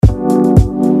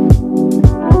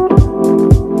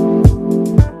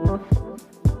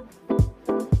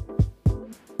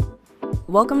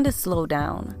Welcome to Slow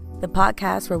Down, the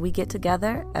podcast where we get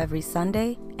together every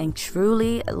Sunday and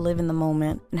truly live in the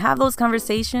moment and have those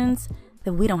conversations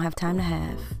that we don't have time to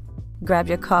have. Grab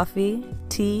your coffee,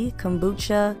 tea,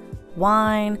 kombucha,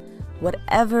 wine,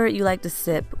 whatever you like to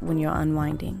sip when you're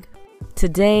unwinding.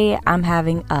 Today, I'm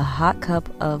having a hot cup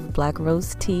of black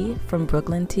rose tea from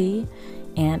Brooklyn Tea,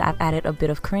 and I've added a bit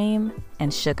of cream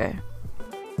and sugar.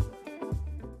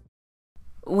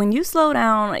 When you slow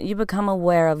down, you become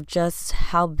aware of just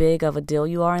how big of a deal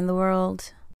you are in the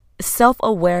world.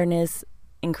 Self-awareness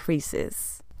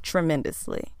increases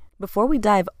tremendously. Before we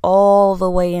dive all the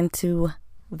way into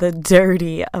the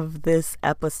dirty of this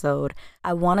episode,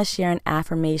 I want to share an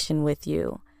affirmation with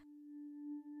you.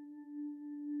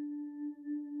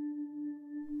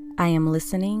 I am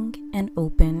listening and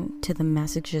open to the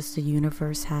messages the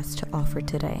universe has to offer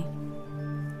today.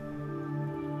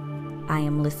 I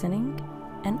am listening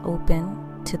and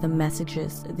open to the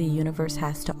messages the universe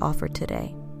has to offer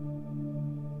today.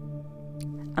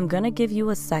 I'm going to give you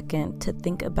a second to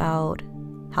think about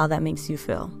how that makes you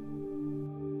feel.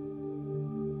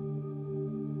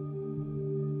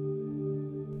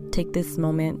 Take this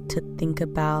moment to think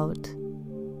about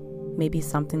maybe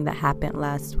something that happened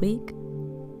last week.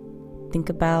 Think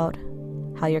about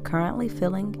how you're currently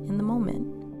feeling in the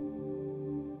moment.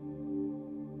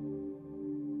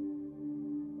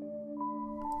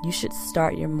 You should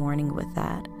start your morning with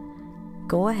that.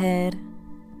 Go ahead,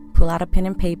 pull out a pen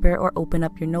and paper or open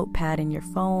up your notepad in your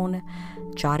phone,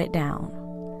 jot it down.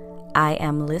 I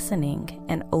am listening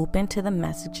and open to the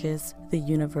messages the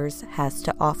universe has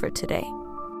to offer today.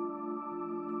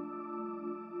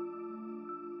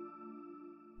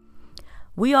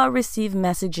 We all receive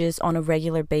messages on a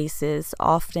regular basis.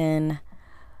 Often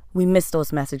we miss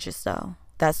those messages though.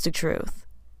 That's the truth.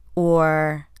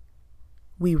 Or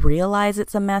we realize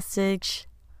it's a message,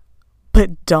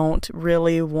 but don't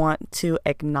really want to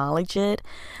acknowledge it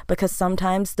because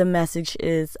sometimes the message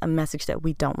is a message that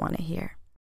we don't want to hear.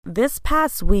 This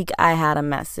past week, I had a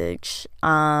message.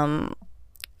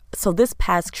 So this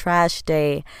past trash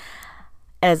day,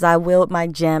 as I wheeled my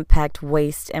jam-packed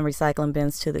waste and recycling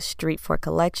bins to the street for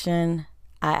collection,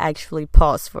 I actually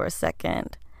paused for a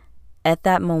second. At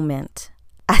that moment,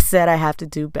 I said I have to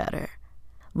do better.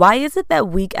 Why is it that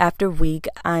week after week,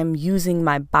 I'm using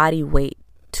my body weight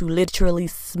to literally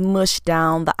smush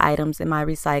down the items in my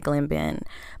recycling bin?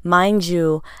 Mind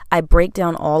you, I break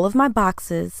down all of my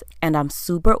boxes and I'm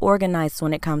super organized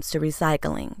when it comes to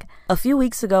recycling. A few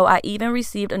weeks ago, I even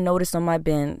received a notice on my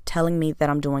bin telling me that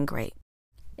I'm doing great.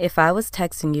 If I was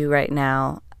texting you right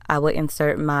now, I would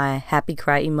insert my happy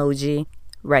cry emoji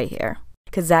right here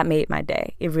because that made my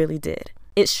day. It really did.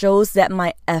 It shows that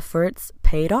my efforts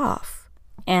paid off.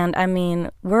 And I mean,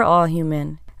 we're all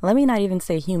human. Let me not even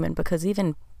say human because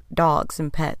even dogs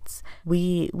and pets,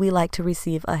 we like to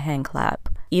receive a hand clap.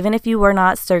 Even if you were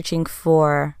not searching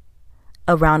for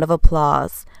a round of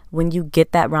applause, when you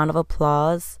get that round of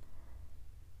applause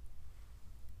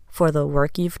for the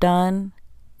work you've done,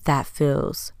 that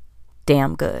feels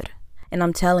damn good. And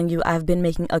I'm telling you, I've been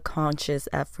making a conscious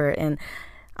effort. And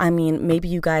I mean, maybe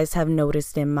you guys have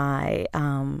noticed in my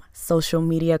social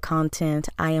media content,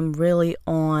 I am really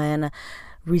on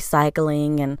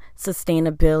recycling and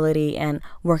sustainability and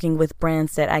working with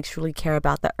brands that actually care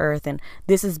about the earth. And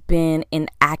this has been an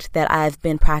act that I've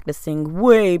been practicing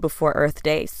way before Earth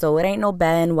Day. So it ain't no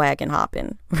bandwagon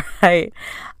hopping, right?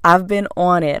 I've been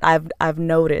on it. I've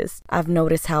noticed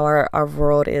how our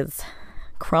world is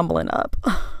crumbling up.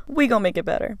 We gonna make it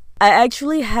better. I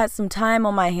actually had some time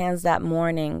on my hands that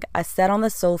morning. I sat on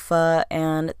the sofa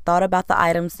and thought about the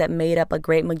items that made up a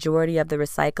great majority of the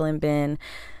recycling bin.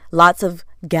 Lots of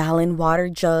gallon water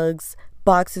jugs,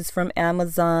 boxes from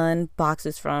Amazon,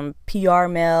 boxes from PR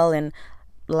Mail, and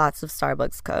lots of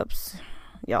Starbucks cups.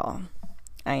 Y'all,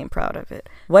 I ain't proud of it.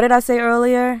 What did I say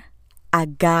earlier? I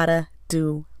gotta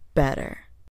do better.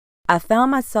 I found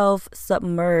myself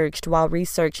submerged while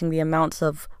researching the amounts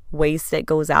of waste that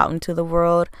goes out into the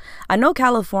world. I know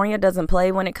California doesn't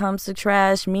play when it comes to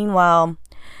trash. Meanwhile,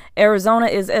 Arizona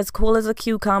is as cool as a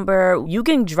cucumber. You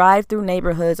can drive through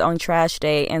neighborhoods on trash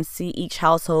day and see each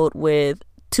household with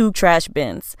 2 trash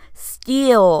bins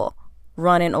still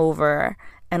running over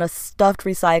and a stuffed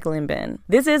recycling bin.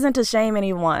 This isn't to shame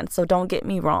anyone, so don't get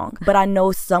me wrong, but I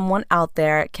know someone out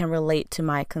there can relate to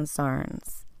my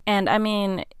concerns. And I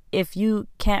mean, if you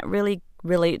can't really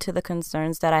relate to the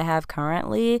concerns that I have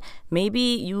currently, maybe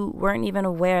you weren't even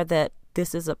aware that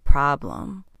this is a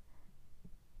problem.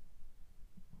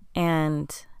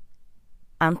 And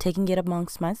I'm taking it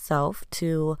amongst myself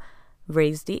to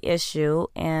raise the issue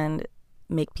and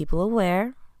make people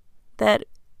aware that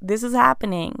this is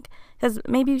happening. because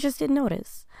maybe you just didn't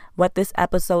notice. What this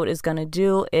episode is going to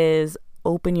do is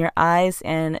open your eyes,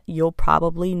 and you'll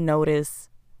probably notice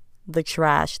the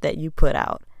trash that you put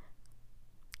out,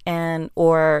 and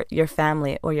or your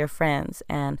family or your friends,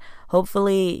 and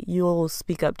hopefully you'll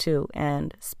speak up too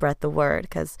and spread the word,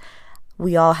 because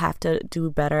we all have to do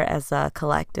better as a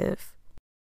collective.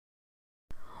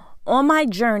 On my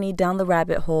journey down the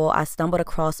rabbit hole, I stumbled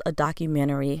across a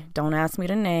documentary. Don't ask me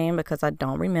the name because I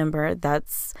don't remember.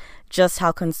 That's just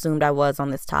how consumed I was on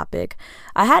this topic.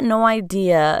 I had no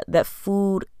idea that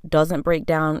food doesn't break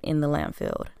down in the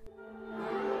landfill.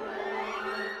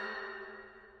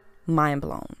 Mind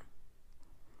blown.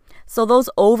 So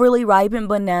those overly ripened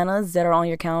bananas that are on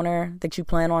your counter that you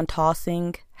plan on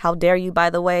tossing, how dare you, by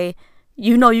the way?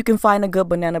 You know you can find a good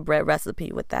banana bread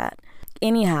recipe with that.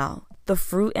 Anyhow, the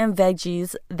fruit and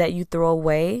veggies that you throw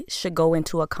away should go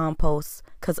into a compost,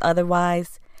 because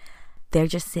otherwise, they're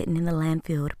just sitting in the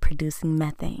landfill producing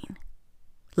methane.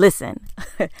 Listen,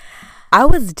 I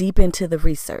was deep into the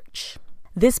research.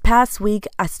 This past week,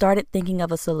 I started thinking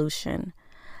of a solution.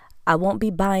 I won't be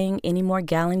buying any more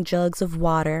gallon jugs of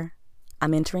water.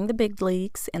 I'm entering the big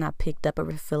leagues, and I picked up a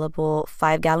refillable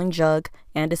 5-gallon jug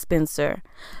and dispenser.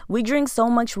 We drink so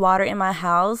much water in my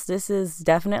house. This is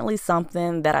definitely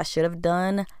something that I should have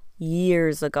done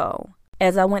years ago.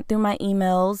 As I went through my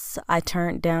emails, I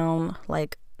turned down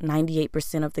like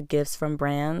 98% of the gifts from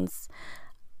brands.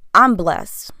 I'm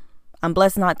blessed. I'm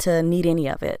blessed not to need any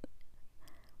of it.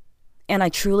 And I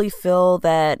truly feel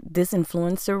that this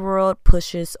influencer world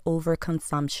pushes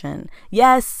overconsumption.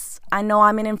 Yes, I know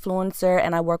I'm an influencer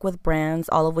and I work with brands,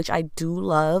 all of which I do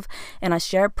love. And I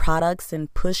share products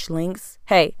and push links.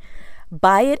 Hey,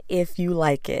 buy it if you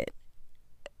like it.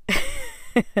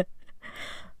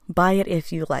 Buy it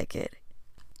if you like it.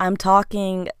 I'm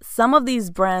talking some of these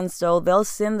brands, though, they'll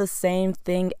send the same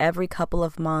thing every couple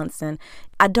of months, and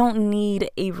I don't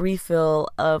need a refill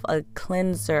of a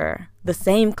cleanser, the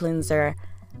same cleanser,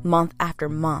 month after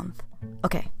month.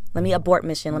 Okay, let me abort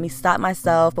mission. Let me stop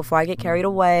myself before I get carried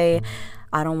away.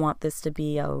 I don't want this to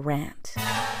be a rant.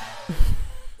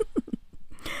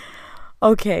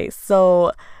 Okay,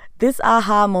 so this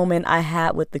aha moment I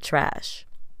had with the trash.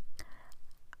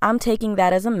 I'm taking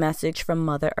that as a message from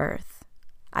Mother Earth.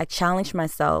 I challenge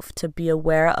myself to be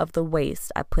aware of the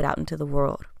waste I put out into the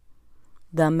world.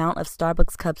 The amount of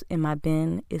Starbucks cups in my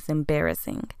bin is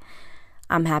embarrassing.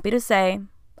 I'm happy to say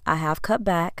I have cut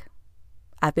back.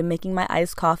 I've been making my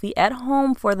iced coffee at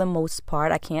home for the most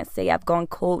part. I can't say I've gone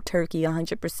cold turkey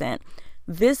 100%.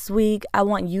 This week, I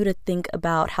want you to think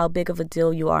about how big of a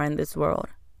deal you are in this world.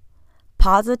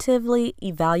 Positively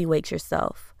evaluate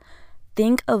yourself.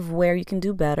 Think of where you can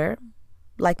do better,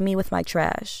 like me with my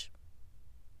trash.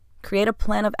 Create a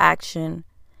plan of action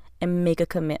and make a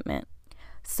commitment.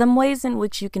 Some ways in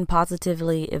which you can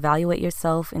positively evaluate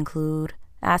yourself include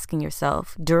asking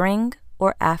yourself during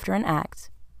or after an act,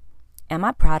 am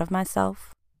I proud of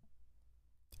myself?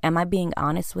 Am I being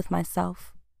honest with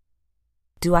myself?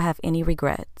 Do I have any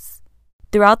regrets?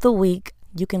 Throughout the week,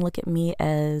 you can look at me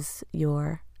as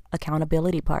your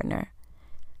accountability partner.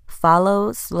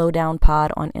 Follow Slow Down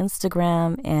Pod on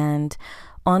Instagram, and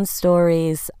on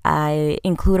stories, I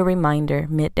include a reminder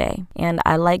midday, and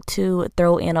I like to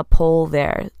throw in a poll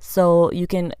there so you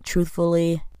can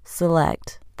truthfully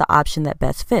select the option that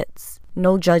best fits.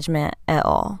 No judgment at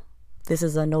all. This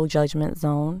is a no judgment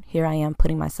zone. Here I am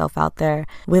putting myself out there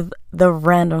with the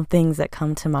random things that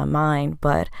come to my mind,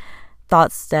 but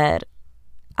thoughts that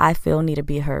I feel need to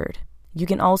be heard. You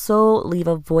can also leave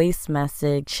a voice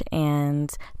message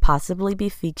and possibly be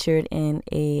featured in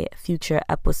a future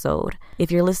episode.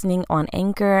 If you're listening on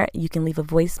Anchor, you can leave a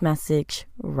voice message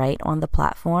right on the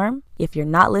platform. If you're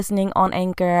not listening on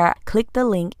Anchor, click the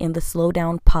link in the Slow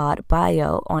Down Pod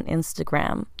bio on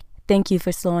Instagram. Thank you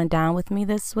for slowing down with me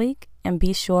this week, and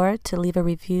be sure to leave a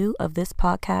review of this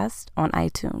podcast on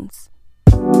iTunes.